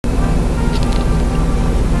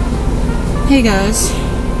Hey guys,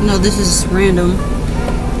 no, this is random.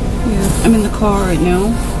 Yeah, I'm in the car right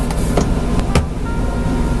now.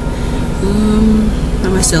 By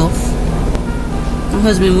myself. My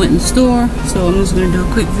husband went in the store, so I'm just gonna do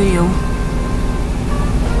a quick video.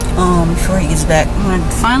 Before he gets back, I'm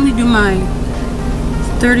gonna finally do my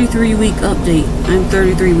 33-week update. I'm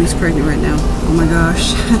 33 weeks pregnant right now. Oh my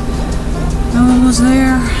gosh. I'm almost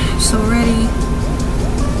there. So ready.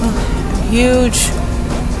 Oh, I'm huge.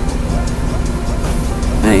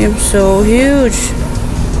 I am so huge.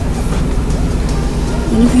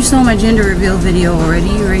 And if you saw my gender reveal video already,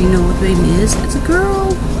 you already know what the baby is. It's a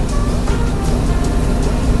girl.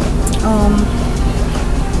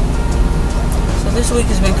 So this week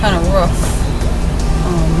has been kind of rough.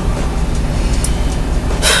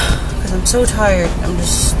 Because I'm so tired. I'm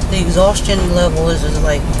just, the exhaustion level is just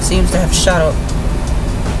like, seems to have shot up.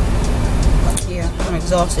 Yeah, I'm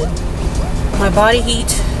exhausted. My body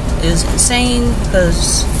heat is insane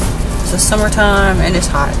because it's the summertime and it's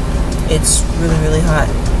hot. It's really, really hot.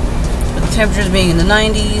 With the temperatures being in the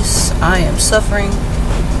 90s, I am suffering.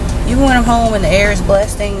 Even when I'm home and the air is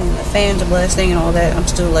blasting and the fans are blasting and all that, I'm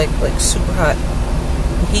still like super hot.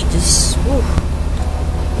 The heat just, whew,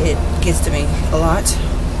 it gets to me a lot.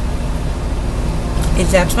 It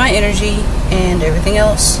zaps my energy and everything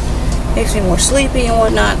else. Makes me more sleepy and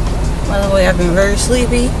whatnot. By the way, I've been very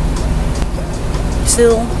sleepy.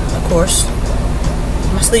 Still, of course,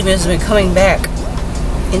 my sleepiness has been coming back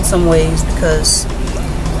in some ways because,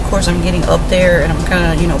 of course, I'm getting up there and I'm kind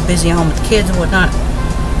of, you know, busy at home with the kids and whatnot.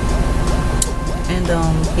 And,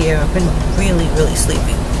 yeah, I've been really, really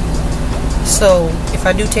sleepy. So, if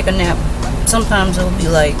I do take a nap, sometimes it'll be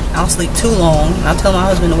like, I'll sleep too long. I'll tell my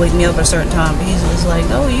husband to wake me up at a certain time, but he's just like,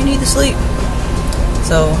 no, you need to sleep.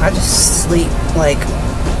 So, I just sleep, like,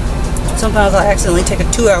 sometimes I'll accidentally take a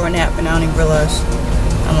 2-hour nap and I don't even realize.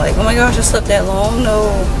 I'm like, oh my gosh, I slept that long?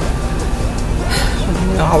 No.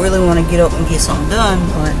 You know, I really want to get up and get something done,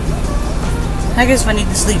 but I guess if I need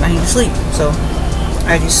to sleep, I need to sleep. So,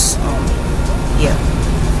 I just, yeah.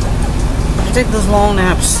 I take those long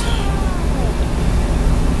naps.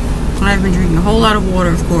 And I've been drinking a whole lot of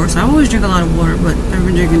water, of course. I always drink a lot of water, but I've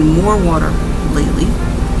been drinking more water lately.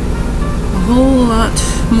 A whole lot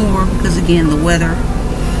more because, again, the weather.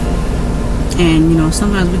 And, you know,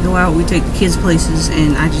 sometimes we go out, we take the kids places,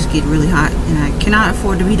 and I just get really hot. And I cannot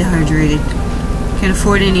afford to be dehydrated. Can't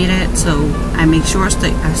afford any of that, so I make sure I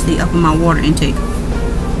stay up on my water intake.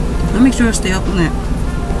 I make sure I stay up on that.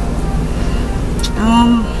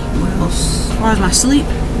 What else? As far as my sleep,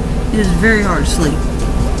 it is very hard to sleep.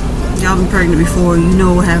 Y'all been pregnant before, you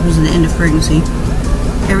know what happens at the end of pregnancy.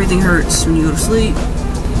 Everything hurts when you go to sleep.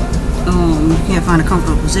 You can't find a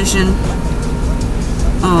comfortable position.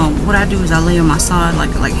 What I do is I lay on my side,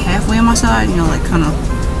 like halfway on my side, you know, like kind of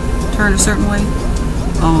turn a certain way.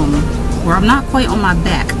 Where I'm not quite on my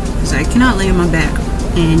back, because I cannot lay on my back,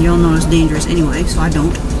 and y'all know it's dangerous anyway, so I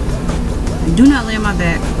don't. I do not lay on my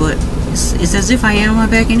back, but it's as if I am on my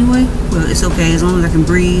back anyway. Well, it's okay as long as I can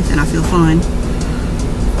breathe and I feel fine.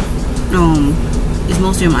 It's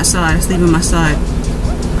mostly on my side. I sleep on my side.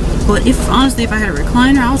 But honestly, if I had a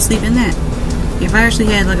recliner, I would sleep in that. If I actually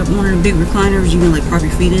had like one of the big recliners you can like prop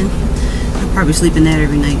your feet in, I'd probably sleep in that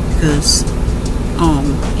every night because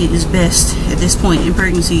it is best at this point in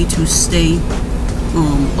pregnancy to stay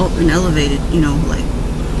up and elevated, you know, like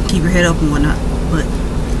keep your head up and whatnot. But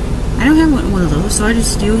I don't have one of those, so I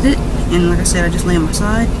just deal with it. And like I said, I just lay on my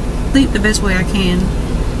side, sleep the best way I can.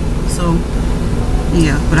 So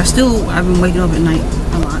yeah, but I've been waking up at night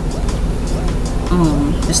a lot.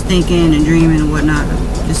 Just thinking and dreaming and whatnot. I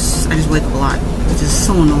just wake up a lot, which is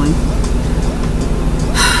so annoying.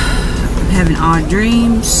 I'm having odd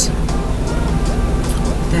dreams.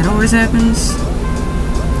 That always happens. I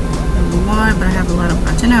don't know why, but I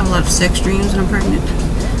tend to have a lot of sex dreams when I'm pregnant.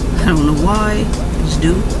 I don't know why, I just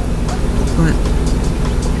do. But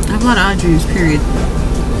I have a lot of odd dreams, period.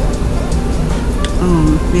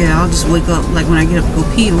 Yeah, I'll just wake up, like when I get up to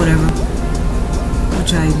go pee or whatever,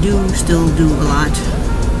 which I still do a lot.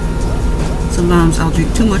 Sometimes I'll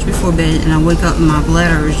drink too much before bed and I wake up and my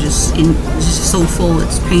bladder is just so full,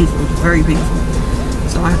 it's painful, it's very painful.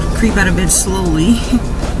 So I have to creep out of bed slowly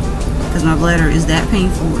because my bladder is that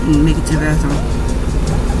painful and make it to the bathroom.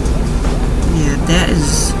 Yeah, that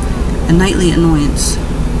is a nightly annoyance.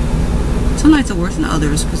 Some nights are worse than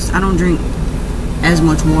others because I don't drink as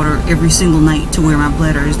much water every single night to where my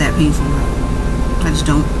bladder is that painful. I just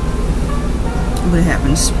don't. But it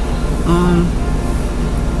happens.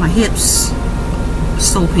 My hips are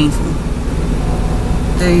so painful.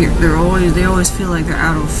 They always feel like they're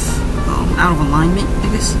out of alignment, I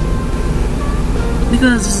guess.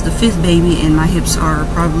 because this is the 5th baby and my hips are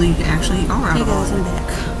probably actually are out of order. Hey guys, I'm back.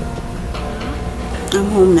 I'm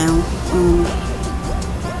home now.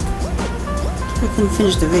 I couldn't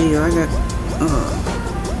finish the video. I got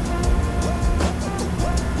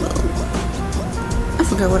I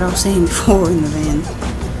forgot what I was saying before in the van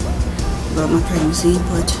about my pregnancy,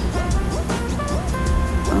 but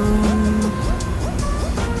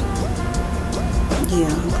yeah,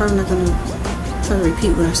 I'm probably not gonna try to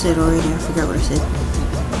repeat what I said already. I forgot what I said.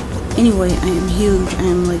 Anyway, I am huge. I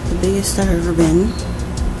am like the biggest I've ever been.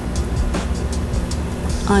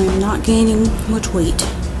 I am not gaining much weight,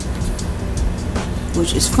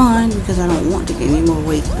 which is fine because I don't want to gain any more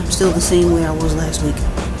weight. I'm still the same way I was last week.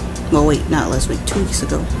 Well, wait, not last week, 2 weeks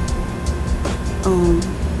ago.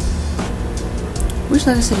 Which,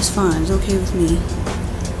 like I said, is fine. It's okay with me.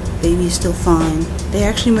 Baby is still fine. They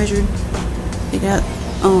actually measured. They got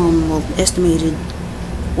well, estimated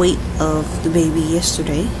weight of the baby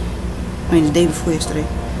yesterday. I mean, the day before yesterday,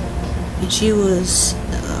 and she was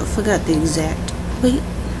I forgot the exact weight,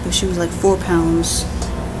 but she was like 4 pounds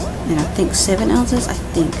and I think 7 ounces. I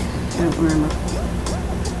don't remember.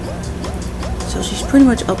 So she's pretty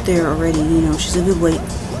much up there already. You know, she's a good weight,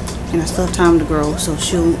 and I still have time to grow. So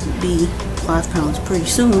she'll be 5 pounds pretty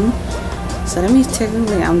soon. So that means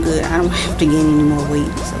technically I'm good. I don't have to gain any more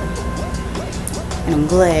weight. So. And I'm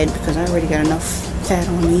glad because I already got enough fat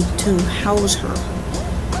on me to house her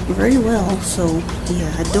very well. So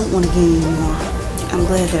yeah, I don't want to gain any more. I'm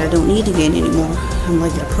glad that I don't need to gain any more. I'm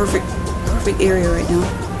like in a perfect area right now.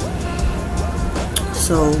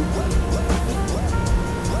 So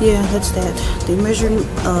yeah, that's that. They measured,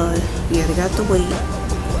 yeah, they got the weight.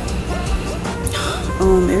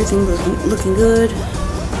 Everything looking good.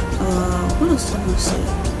 What else did I want to say?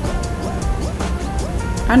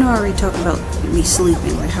 I know I already talked about me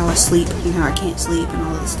sleeping, like how I sleep and how I can't sleep and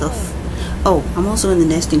all that stuff. Oh, I'm also in the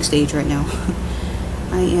nesting stage right now.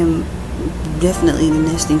 I am definitely in the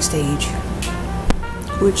nesting stage,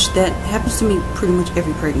 which that happens to me pretty much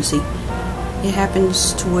every pregnancy. It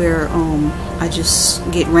happens to where I just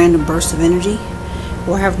get random bursts of energy,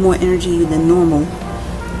 or I have more energy than normal,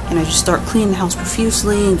 and I just start cleaning the house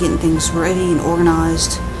profusely and getting things ready and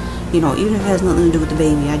organized. You know, even if it has nothing to do with the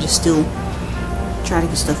baby, I just still try to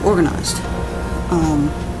get stuff organized.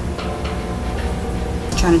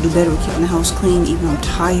 Trying to do better with keeping the house clean, even though I'm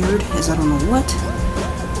tired as I don't know what.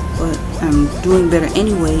 But I'm doing better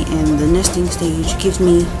anyway, and the nesting stage gives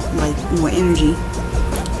me like more energy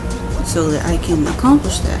so that I can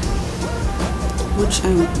accomplish that, which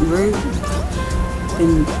I'm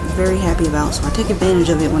been very happy about. So I take advantage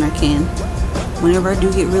of it when I can. Whenever I do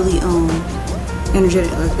get really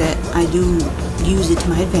energetic like that, I do use it to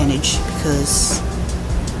my advantage, because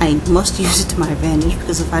I must use it to my advantage,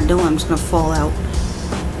 because if I don't, I'm just gonna fall out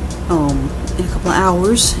in a couple of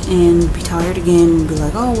hours and be tired again and be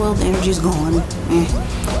like, oh well, the energy's gone.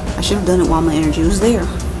 I should have done it while my energy was there.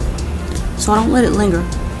 So I don't let it linger.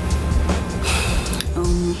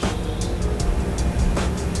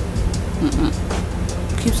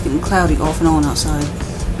 Keeps getting cloudy off and on outside.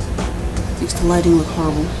 Makes the lighting look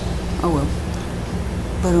horrible. Oh well.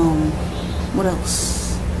 But what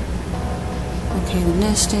else? Okay, the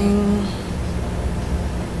nesting.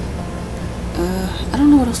 I don't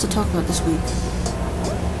know what else to talk about this week.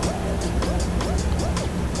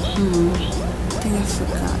 I think I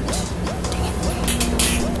forgot. Dang it.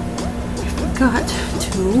 I forgot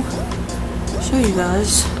to show you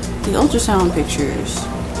guys the ultrasound pictures.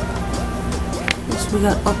 Yes, we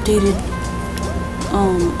got updated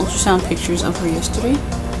ultrasound pictures of her yesterday.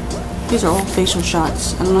 These are all facial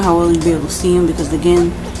shots. I don't know how well you'll be able to see them because,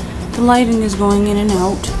 again, the lighting is going in and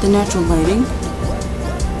out, the natural lighting.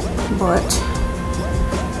 But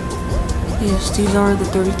yes, these are the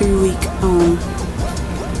 33-week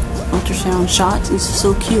ultrasound shots. It's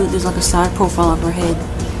so cute. There's like a side profile of her head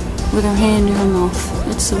with her hand in her mouth.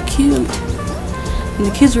 It's so cute. And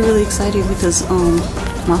the kids are really excited because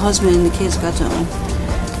my husband and the kids got to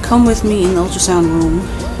come with me in the ultrasound room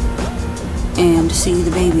and see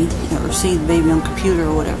the baby, or see the baby on the computer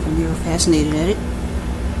or whatever. And they were fascinated at it.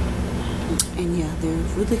 And yeah, they're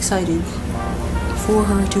really excited for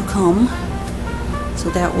her to come. So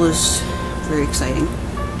that was very exciting.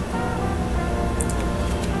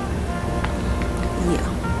 Yeah.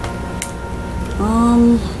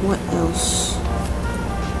 What else?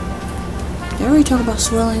 Did I already talk about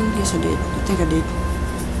swelling? Yes, I did. I think I did.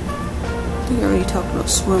 I think I already talked about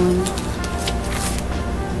swelling.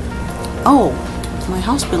 Oh, my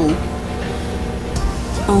hospital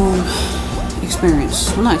experience.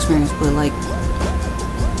 Well, not experience, but like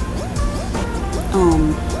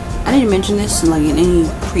I I didn't mention this in any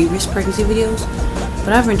previous pregnancy videos,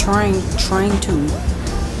 but I've been trying to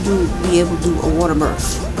be able to do a water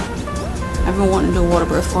birth. I've been wanting to do a water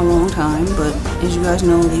birth for a long time, but as you guys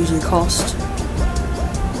know, they usually cost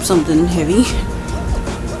something heavy.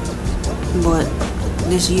 But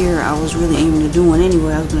this year I was really aiming to do one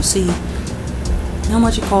anyway. I was going to see how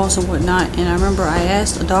much it costs and whatnot. And I remember I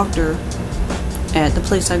asked a doctor at the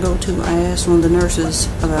place I go to. I asked one of the nurses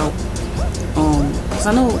about, because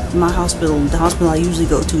I know my hospital, the hospital I usually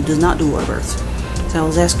go to, does not do water births. So I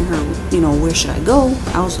was asking her, where should I go?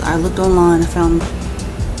 I looked online. I found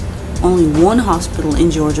only one hospital in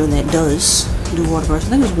Georgia that does do water births. I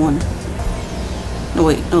think it's one. No,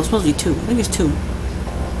 wait, no, it's supposed to be two. I think it's two.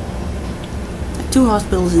 2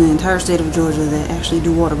 hospitals in the entire state of Georgia that actually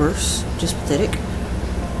do water births. Just pathetic.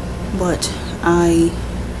 But I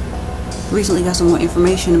recently got some more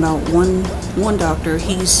information about one doctor.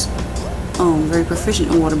 He's very proficient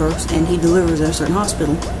in water births, and he delivers at a certain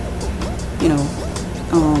hospital.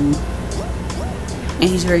 And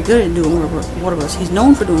he's very good at doing water births. He's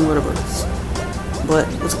known for doing water births. But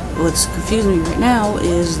what's confusing me right now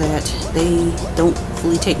is that they don't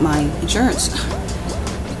fully take my insurance.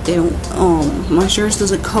 They don't, my insurance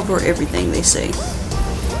doesn't cover everything, they say.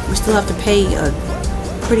 We still have to pay a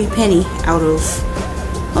pretty penny out of,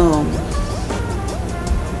 out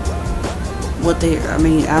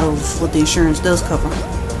of what the insurance does cover.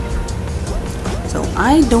 So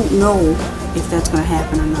I don't know if that's gonna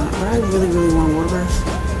happen or not, but I really, really want a water birth.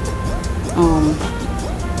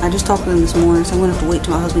 I just talked to them this morning, so I'm gonna have to wait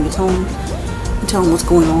till my husband gets home and tell him what's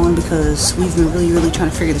going on, because we've been really, really trying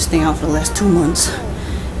to figure this thing out for the last 2 months.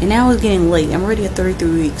 And now it's getting late. I'm already at 33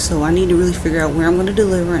 weeks, so I need to really figure out where I'm going to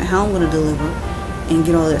deliver and how I'm going to deliver, and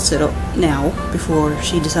get all that set up now before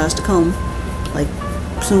she decides to come,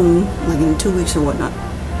 soon, in 2 weeks or whatnot.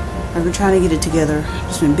 I've been trying to get it together.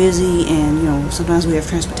 Just been busy, and sometimes we have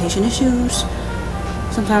transportation issues.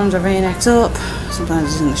 Sometimes our van acts up.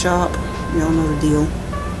 Sometimes it's in the shop. Y'all know the deal.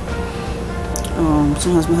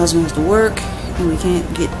 Sometimes my husband has to work, and we can't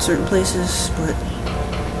get certain places, but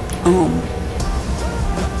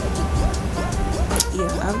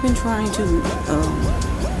I've been trying to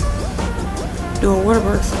do a water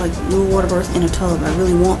birth, in a tub. I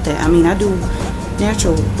really want that. I mean, I do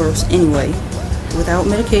natural births anyway, without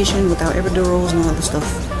medication, without epidurals and all other stuff.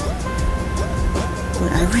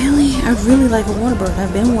 But I really like a water birth.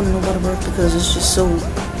 I've been wanting a water birth because it's just so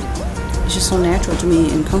natural to me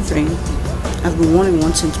and comforting. I've been wanting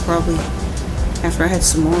one since probably after I had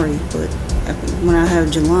Samari, but when I had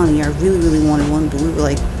Jelani, I really, really wanted one, but we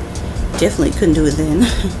were definitely couldn't do it then.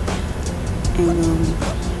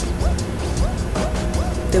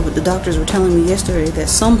 And the doctors were telling me yesterday that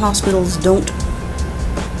some hospitals don't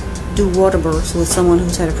do water births with someone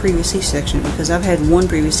who's had a previous C-section, because I've had one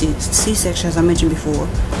previous C-section, as I mentioned before,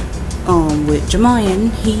 with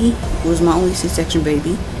Jamayan. He was my only C-section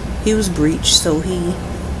baby. He was breech, so he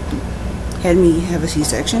had me have a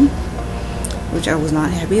C-section, which I was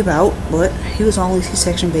not happy about, but he was my only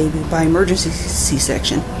C-section baby by emergency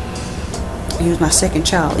C-section. He was my second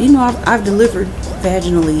child. I've delivered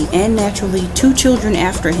vaginally and naturally 2 children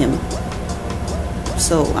after him.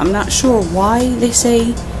 So I'm not sure why they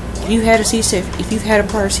say if you've had a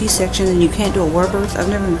prior C-section, then you can't do a water birth. I've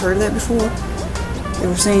never heard of that before. They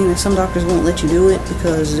were saying that some doctors won't let you do it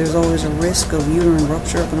because there's always a risk of uterine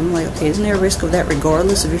rupture. But I'm like, okay, isn't there a risk of that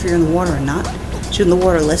regardless of if you're in the water or not? Shouldn't the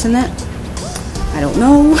water lessen that? I don't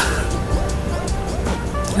know.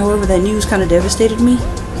 However, that news kind of devastated me.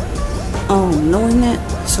 Knowing that,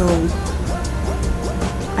 so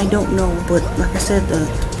I don't know, but like I said, the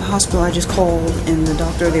hospital I just called and the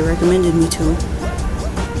doctor they recommended me to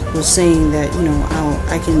was saying that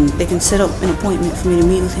they can set up an appointment for me to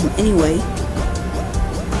meet with him anyway,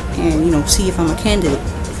 and see if I'm a candidate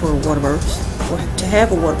for a water birth, or to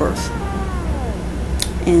have a water birth.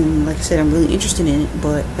 And like I said, I'm really interested in it,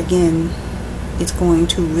 but again, it's going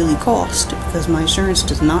to really cost because my insurance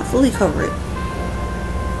does not fully cover it.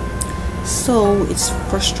 So it's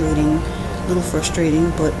frustrating, a little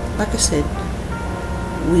frustrating, but like I said,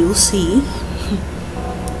 we will see.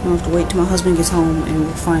 I'll have to wait till my husband gets home and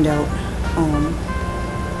we'll find out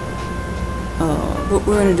what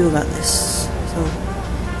we're going to do about this. So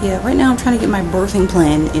yeah, right now I'm trying to get my birthing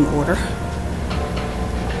plan in order,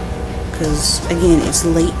 because again, it's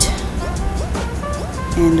late,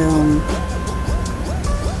 and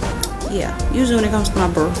yeah, usually when it comes to my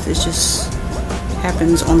birth, it's just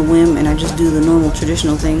happens on the whim, and I just do the normal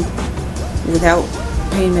traditional thing without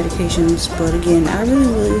pain medications. But again, I really,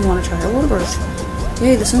 really want to try a water birth.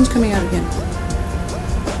 Yay, the sun's coming out again.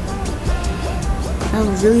 I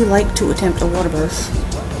would really like to attempt a water birth,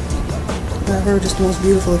 I heard it's the most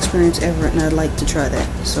beautiful experience ever, and I'd like to try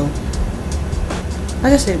that. So,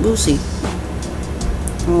 like I said, we'll see.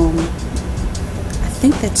 I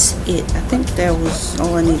think that's it. I think that was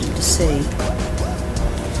all I needed to say.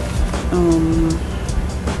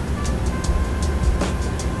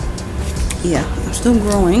 Yeah, I'm still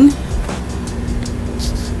growing.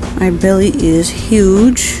 My belly is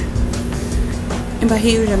huge. And by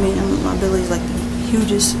huge, I mean my belly is like the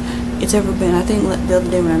hugest it's ever been. I think the other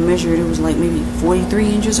day when I measured, it was like maybe 43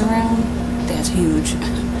 inches around. That's huge.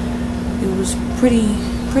 It was pretty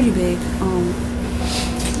big.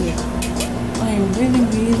 Yeah. I am really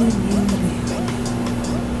big.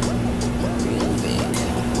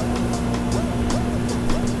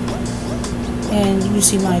 And you can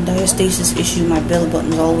see my diastasis issue. My belly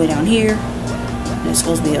button is all the way down here. And it's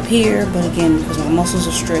supposed to be up here, but again, because my muscles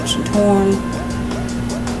are stretched and torn,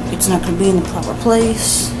 it's not going to be in the proper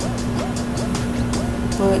place.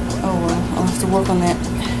 But, oh well, I'll have to work on that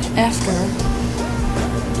after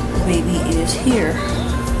the baby is here.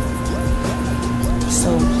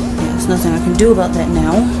 So, yeah, there's nothing I can do about that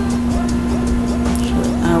now. But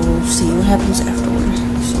I will see what happens afterward.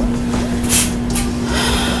 So,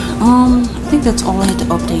 I think that's all I had to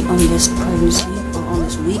update on this pregnancy, or on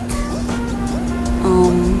this week.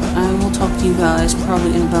 I will talk to you guys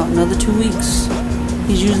probably in about another 2 weeks.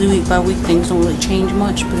 Because usually week by week things don't really change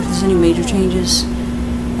much, but if there's any major changes,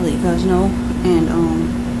 I'll let you guys know. And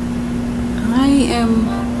I am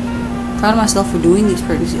proud of myself for doing these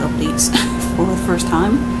pregnancy updates for the first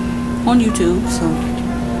time on YouTube. So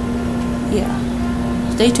yeah,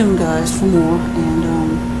 stay tuned guys for more, and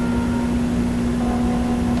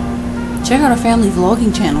check out our family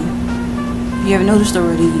vlogging channel. If you haven't noticed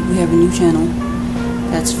already, we have a new channel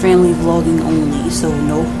that's family vlogging only. So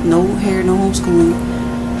no hair, no homeschooling,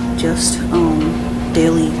 just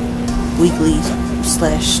daily, weekly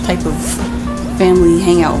 / type of family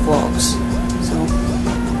hangout vlogs. So,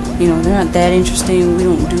 you know, they're not that interesting. We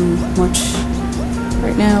don't do much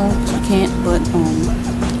right now because we can't, but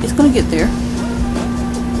it's gonna get there.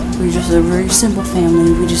 We're just a very simple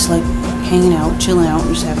family. We just like hanging out, chilling out,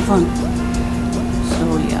 and just having fun.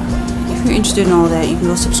 So yeah, if you're interested in all that, you can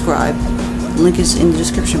go subscribe. Link is in the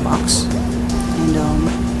description box. And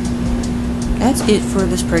that's it for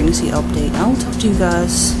this pregnancy update. I will talk to you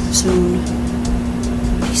guys soon.